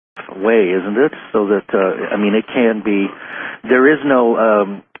way, isn't it? So that I mean, it can be. There is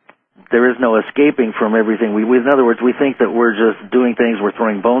no escaping from everything. In other words, we think that we're just doing things, we're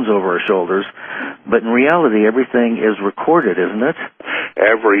throwing bones over our shoulders, but in reality, everything is recorded, isn't it?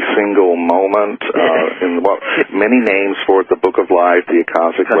 Every single moment, in many names for it, the Book of Life, the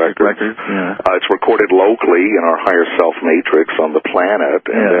Akashic Records. Yeah. It's recorded locally in our higher self matrix on the planet,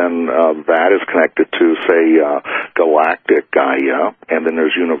 and then that is connected to, say, galactic Gaia, and then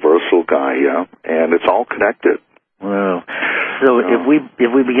there's universal Gaia, and it's all connected. Wow. So if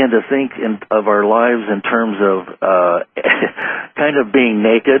we begin to think of our lives in terms of kind of being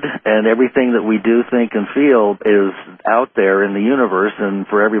naked, and everything that we do, think, and feel is out there in the universe and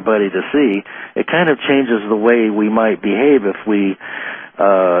for everybody to see, it kind of changes the way we might behave if we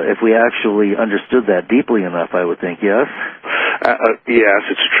actually understood that deeply enough, I would think. Yes. Yes,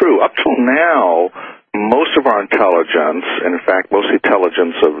 it's true. Up till now, most of our intelligence, and in fact, most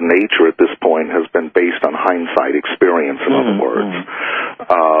intelligence of nature at this point has been based on hindsight experience, in other words.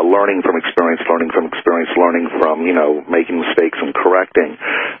 Learning from experience, learning from, making mistakes and correcting.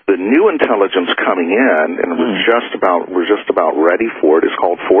 The new intelligence coming in, and we're just about ready for it, is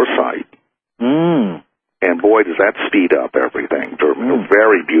called foresight. And boy, does that speed up everything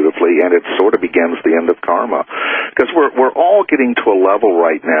very beautifully, and it sort of begins the end of karma. Because we're all getting to a level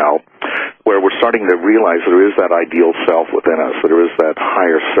right now where we're starting to realize there is that ideal self within us, there is that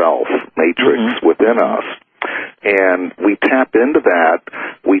higher self matrix within us. And we tap into that,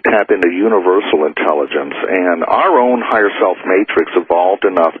 we tap into universal intelligence, and our own higher self matrix evolved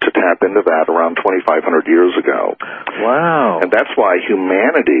enough to tap into that around 2,500 years ago. Wow. And that's why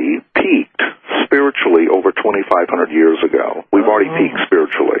humanity peaked spiritually over 2,500 years ago. We've already peaked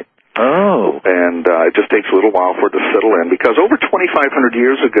spiritually. And it just takes a little while for it to settle in, because over 2,500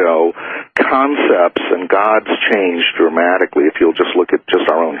 years ago, concepts and gods changed dramatically, if you'll just look at just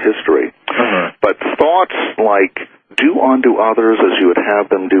our own history. But thoughts like, do unto others as you would have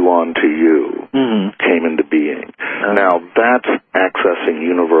them do unto you, came into being. Now, that's accessing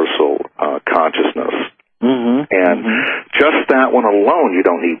universal consciousness. And just that one alone, you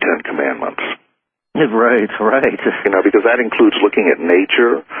don't need 10 commandments. Right. Because that includes looking at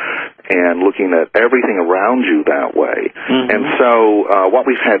nature and looking at everything around you that way. And so what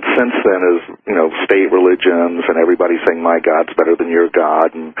we've had since then is, state religions and everybody saying my God's better than your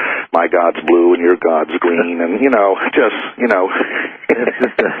God, and my God's blue and your God's green, and,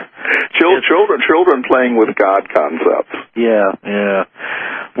 children playing with God concepts. Yeah.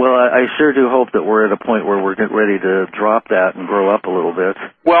 Well, I sure do hope that we're at a point where we're getting ready to drop that and grow up a little bit.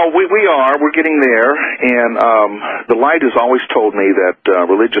 Well, we are. We're getting there. And the light has always told me that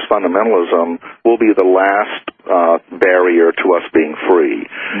religious fundamentalism will be the last barrier to us being free.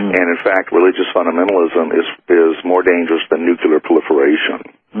 And, in fact, religious fundamentalism is more dangerous than nuclear proliferation.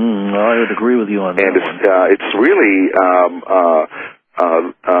 I would agree with you on that. And it's really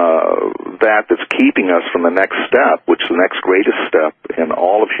that's keeping us from the next step, which the next greatest step in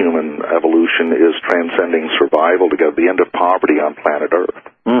all of human evolution is transcending survival to get the end of poverty on planet Earth.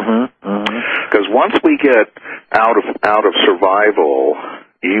 Because once we get out of survival,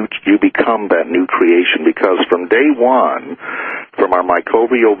 you become that new creation. Because from day one, from our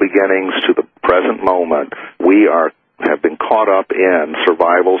microbial beginnings to the present moment, we have been caught up in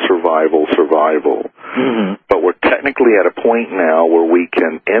survival. But we're technically at a point now where we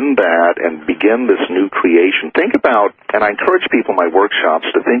can end that and begin this new creation. Think about, and I encourage people in my workshops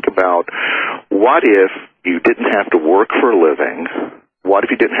to think about, what if you didn't have to work for a living? What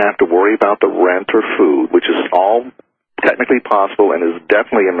if you didn't have to worry about the rent or food, which is all technically possible and is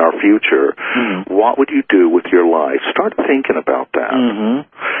definitely in our future? What would you do with your life? Start thinking about that.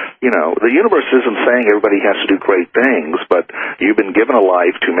 The universe isn't saying everybody has to do great things, but you've been given a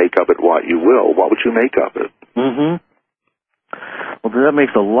life to make of it what you will. What would you make of it? Well, that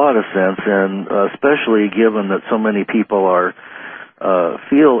makes a lot of sense, and especially given that so many people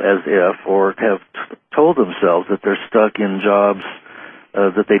feel as if, or have told themselves that they're stuck in jobs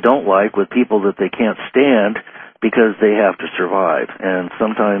that they don't like, with people that they can't stand, because they have to survive. And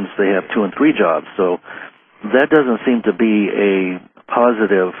sometimes they have 2 and 3 jobs. So that doesn't seem to be a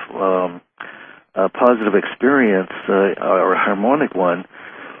positive experience or a harmonic one.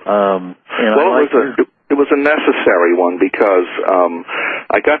 It was a necessary one, because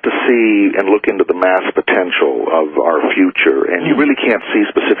I got to see and look into the mass potential of our future, and you really can't see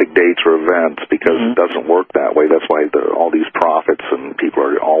specific dates or events because it doesn't work that way. That's why all these prophets and people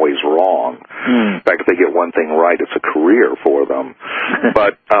are always wrong. In fact, if they get one thing right, it's a career for them.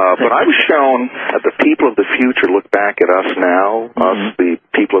 But I was shown that the people of the future look back at us now, us, the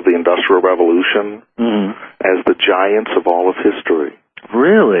people of the Industrial Revolution, as the giants of all of history.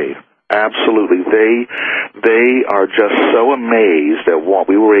 Really? Absolutely. They are just so amazed at what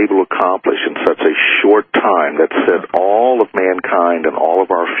we were able to accomplish in such a short time that set all of mankind and all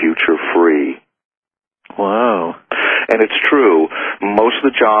of our future free. Wow. And it's true. Most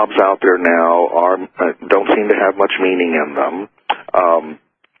of the jobs out there now don't seem to have much meaning in them.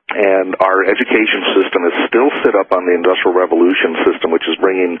 And our education system is still set up on the Industrial Revolution system, which is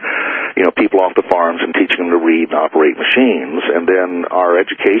bringing, people off the farms and teaching them to read and operate machines. And then our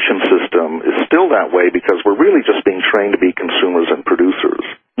education system is still that way because we're really just being trained to be consumers and producers.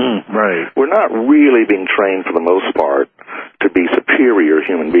 Right. We're not really being trained, for the most part, to be superior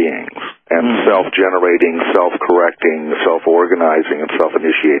human beings and self-generating, self-correcting, self-organizing, and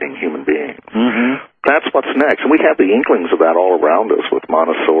self-initiating human beings. That's what's next. And we have the inklings of that all around us with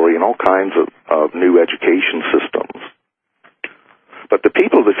Montessori and all kinds of new education systems. But the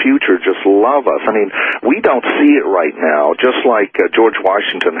people of the future just love us. I mean, we don't see it right now, just like George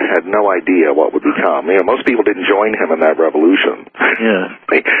Washington had no idea what would become. Most people didn't join him in that revolution. Yeah.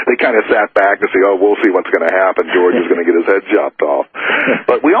 They kind of sat back and say, oh, we'll see what's going to happen. George is going to get his head chopped off.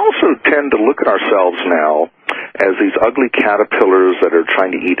 But we also tend to look at ourselves now as these ugly caterpillars that are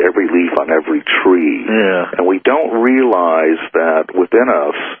trying to eat every leaf on every tree. Yeah. And we don't realize that within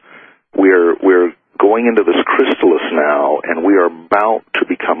us, we're going into this chrysalis now, and we are about to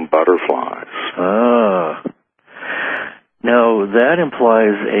become butterflies. Now, that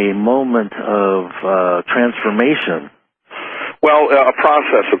implies a moment of transformation. Well, a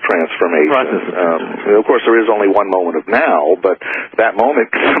process of transformation. Of course, there is only one moment of now, but that moment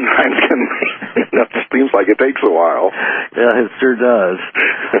sometimes seems like it takes a while. Yeah, it sure does.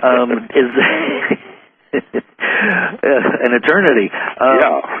 An eternity.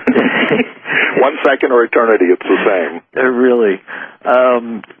 Yeah. 1 second or eternity, it's the same. Really.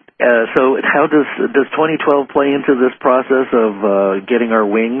 So how does 2012 play into this process of getting our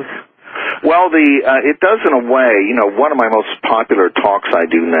wings? Well, it does in a way. One of my most popular talks I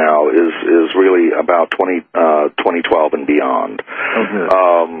do now is really about 2012 and beyond. Okay.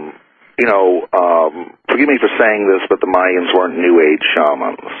 Forgive me for saying this, but the Mayans weren't New Age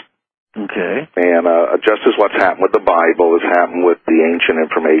shamans. Okay. And just as what's happened with the Bible has happened with the ancient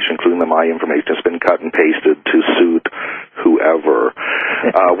information, including the Maya information, it's been cut and pasted to suit whoever.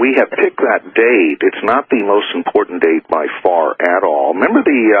 We have picked that date. It's not the most important date by far at all. Remember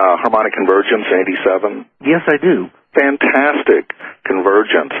the harmonic convergence in 87? Yes, I do. Fantastic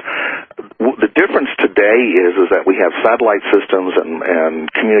convergence. The difference today is that we have satellite systems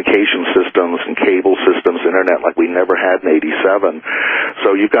and communication systems and cable systems, internet like we never had in 87.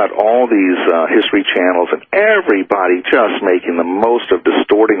 So you've got all these history channels and everybody just making the most of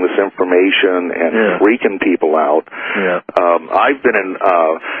distorting this information and freaking people out. Yeah. I've been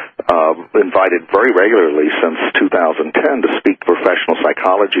invited very regularly since 2010 to speak to professional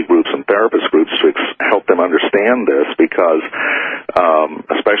psychology groups and therapist groups to help them understand this because,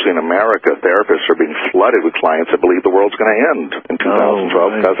 especially in America, therapists are being flooded with clients that believe the world's going to end in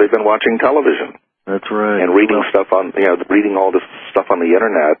 2012 because they've been watching television. That's right. And reading reading all this stuff on the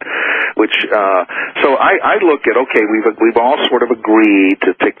internet, which, so I look at, okay, we've all sort of agreed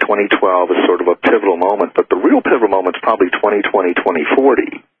to take 2012 as sort of a pivotal moment, but the real pivotal moment is probably 2020,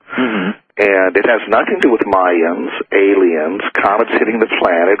 2040. And it has nothing to do with Mayans, aliens, comets hitting the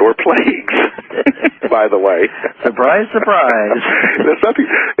planet, or plagues, by the way. Surprise, surprise. It has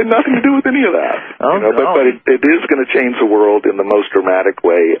nothing to do with any of that. But it is going to change the world in the most dramatic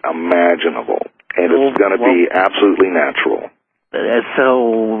way imaginable. And it's going to be absolutely natural.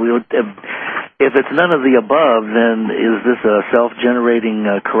 So, if it's none of the above, then is this a self-generating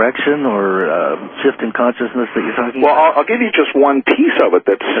correction or shift in consciousness that you're talking about? Well, I'll give you just one piece of it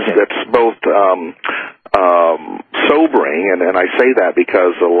that's both sobering, and I say that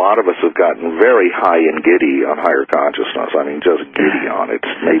because a lot of us have gotten very high and giddy on higher consciousness. I mean, just giddy on it.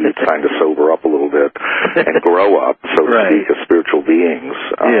 Maybe it's time to sober up a little bit and grow up, so to speak, as spiritual beings.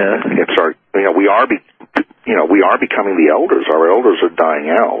 And start, we are becoming the elders. Our elders are dying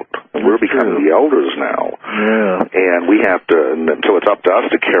out. We're becoming the elders now. Yeah. And we have to, so it's up to us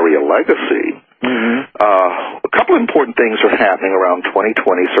to carry a legacy. A couple of important things are happening around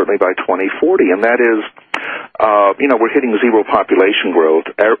 2020, certainly by 2040, and that is, we're hitting zero population growth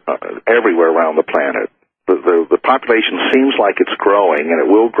everywhere around the planet. The population seems like it's growing, and it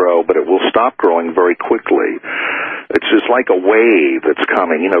will grow, but it will stop growing very quickly. It's just like a wave that's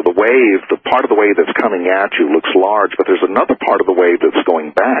coming. The part of the wave that's coming at you looks large, but there's another part of the wave that's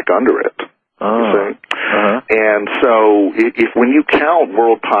going back under it. And so when you count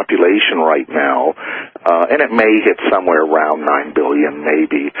world population right now, and it may hit somewhere around 9 billion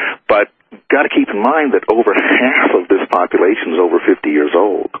maybe, but got to keep in mind that over half of this population is over 50 years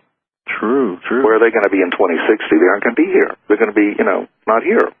old. True. Where are they going to be in 2060? They aren't going to be here. They're going to be, not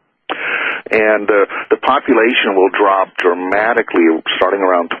here. And the population will drop dramatically starting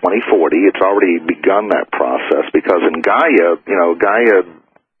around 2040. It's already begun that process because in Gaia,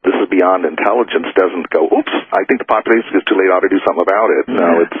 this is beyond intelligence, doesn't go, oops, I think the population is too late, I ought to do something about it.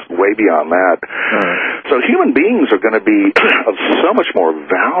 No, it's way beyond that. So human beings are going to be of so much more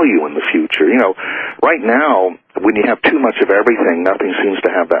value in the future. Right now, when you have too much of everything, nothing seems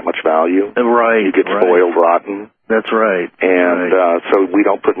to have that much value. Right. You get spoiled rotten. That's right. And so we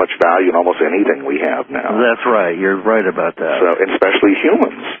don't put much value in almost anything we have now. That's right. You're right about that. So, and especially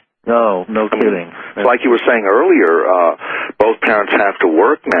humans. No kidding. Like you were saying earlier, both parents have to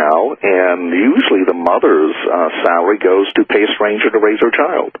work now, and usually the mother's salary goes to pay a stranger to raise her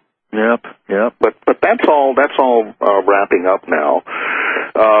child. Yep. But that's all wrapping up now.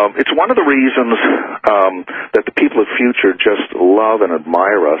 It's one of the reasons that the people of the future just love and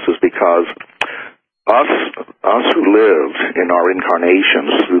admire us is because us who lived in our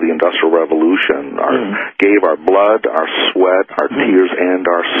incarnations through the Industrial Revolution gave our blood, our sweat, our tears, and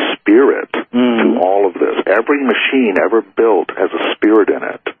our spirit to all of this. Every machine ever built has a spirit in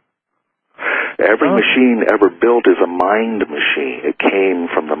it. Every machine ever built is a mind machine. It came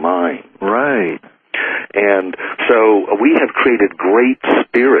from the mind. Right. And so we have created great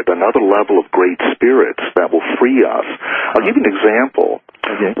spirit, another level of great spirits that will free us. I'll give you an example.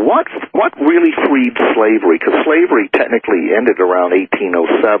 Okay. What really freed slavery? Because slavery technically ended around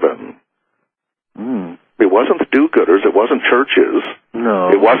 1807. It wasn't the do-gooders. It wasn't churches. No.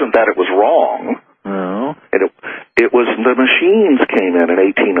 It wasn't that it was wrong. No. And it was the machines came in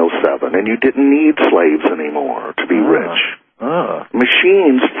 1807, and you didn't need slaves anymore to be rich.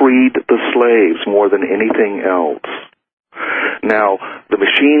 Machines freed the slaves more than anything else. Now, the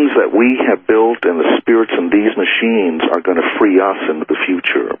machines that we have built and the spirits in these machines are going to free us into the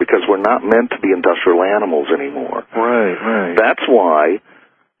future because we're not meant to be industrial animals anymore. Right. That's why,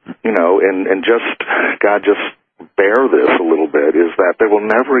 and God just bear this a little bit, is that there will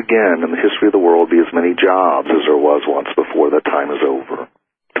never again in the history of the world be as many jobs as there was once before that time is over.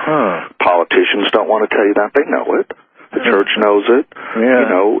 Politicians don't want to tell you that. They know it. The church knows it.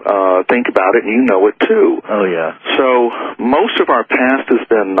 Yeah. Think about it, and you know it too. Oh, yeah. So most of our past has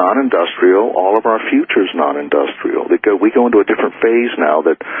been non-industrial. All of our future is non-industrial. We go into a different phase now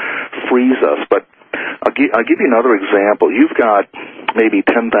that frees us. But I'll give you another example. You've got maybe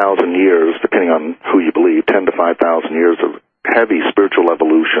 10,000 years, depending on who you believe, 10 to 5,000 years of heavy spiritual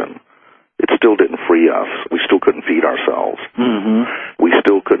evolution. It still didn't free us. We still couldn't feed ourselves. We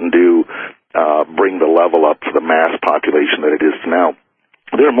still couldn't bring the level up to the mass population that it is now.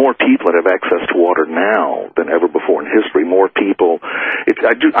 There are more people that have access to water now than ever before in history. More people.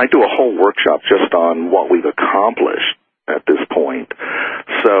 I do a whole workshop just on what we've accomplished at this point.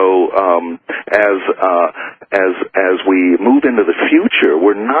 So as we move into the future,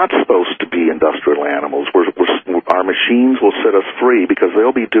 we're not supposed to be industrial animals. Our machines will set us free because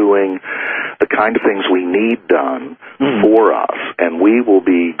they'll be doing the kind of things we need done for us, and we will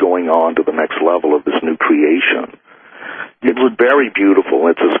be going on to the next level of this new creation. It's very beautiful.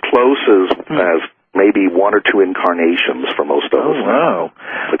 It's as close as maybe one or two incarnations for most of us. Wow.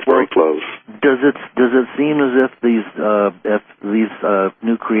 It's very close. Does it seem as if these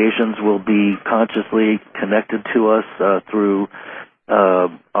new creations will be consciously connected to us through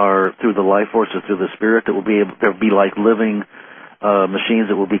the life force or through the spirit that there'll be like living machines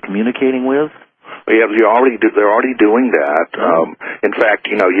that we'll be communicating with? Yeah, they're already doing that. In fact,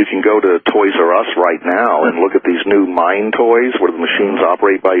 you can go to Toys R Us right now and look at these new mind toys where the machines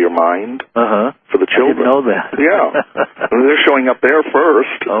operate by your mind for the children. I didn't know that. Yeah, they're showing up there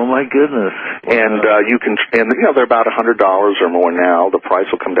first. Oh my goodness! And they're about $100 or more now. The price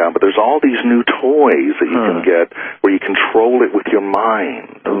will come down, but there's all these new toys that you can get where you control it with your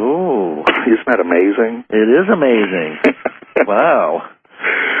mind. Oh, isn't that amazing? It is amazing. Wow.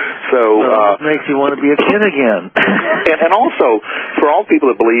 So it makes you want to be a kid again. and also, for all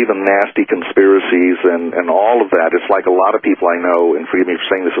people that believe in nasty conspiracies and all of that, it's like a lot of people I know, and forgive me for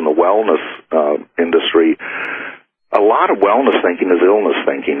saying this, in the wellness industry, a lot of wellness thinking is illness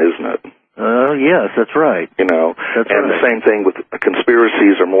thinking, isn't it? Yes, that's right. That's right. The same thing with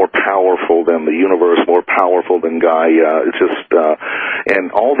conspiracies are more powerful than the universe, more powerful than Gaia. It's just,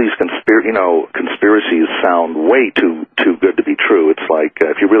 and all these conspiracies sound way too good to be true. It's like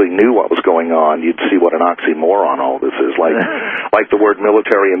if you really knew what was going on, you'd see what an oxymoron all this is. Like the word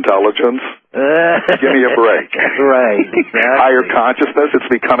military intelligence. Give me a break. Right. Exactly. Higher consciousness, it's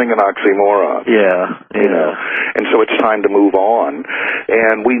becoming an oxymoron. Yeah. You know, and so it's time to move on.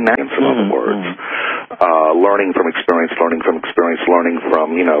 And we, in other words, learning from experience, learning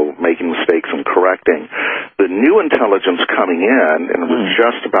from, you know, making mistakes and correcting. The new intelligence coming in, and we're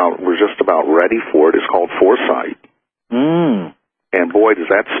just about ready for it, is called foresight. And boy, does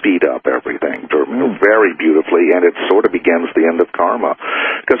that speed up everything very beautifully, and it sort of begins the end of karma.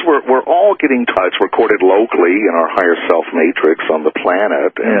 Because we're all getting touch recorded locally in our higher self matrix on the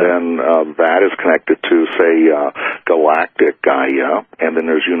planet, and then that is connected to, say, galactic Gaia, and then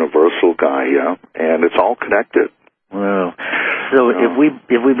there's universal Gaia, and it's all connected. Wow. So if we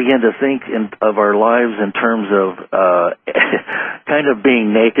begin to think of our lives in terms of kind of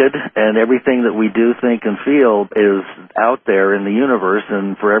being naked, and everything that we do, think, and feel is out there in the universe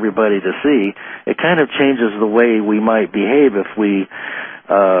and for everybody to see, it kind of changes the way we might behave if we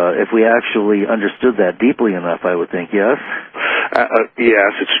actually understood that deeply enough, I would think. Yes?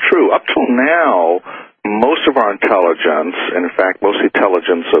 Yes, it's true. Up till now, most of our intelligence, and in fact, most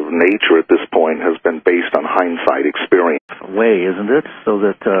intelligence of nature at this point, has been based on hindsight experience. Way, isn't it? So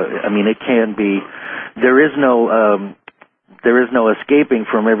that I mean, it can be. There is no escaping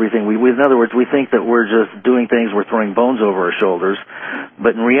from everything. In other words, we think that we're just doing things, we're throwing bones over our shoulders,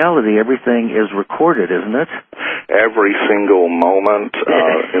 but in reality, everything is recorded, isn't it? Every single moment,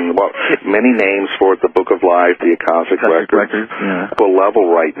 in many names for it, the Book of Life, the Akashic Records, the level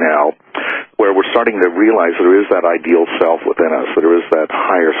right now, where we're starting to realize there is that ideal self within us, there is that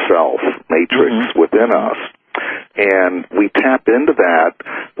higher self matrix within us. And we tap into that,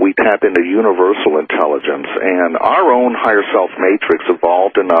 we tap into universal intelligence, and our own higher self matrix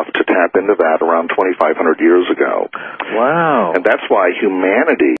evolved enough to tap into that around 2,500 years ago. Wow. And that's why humanity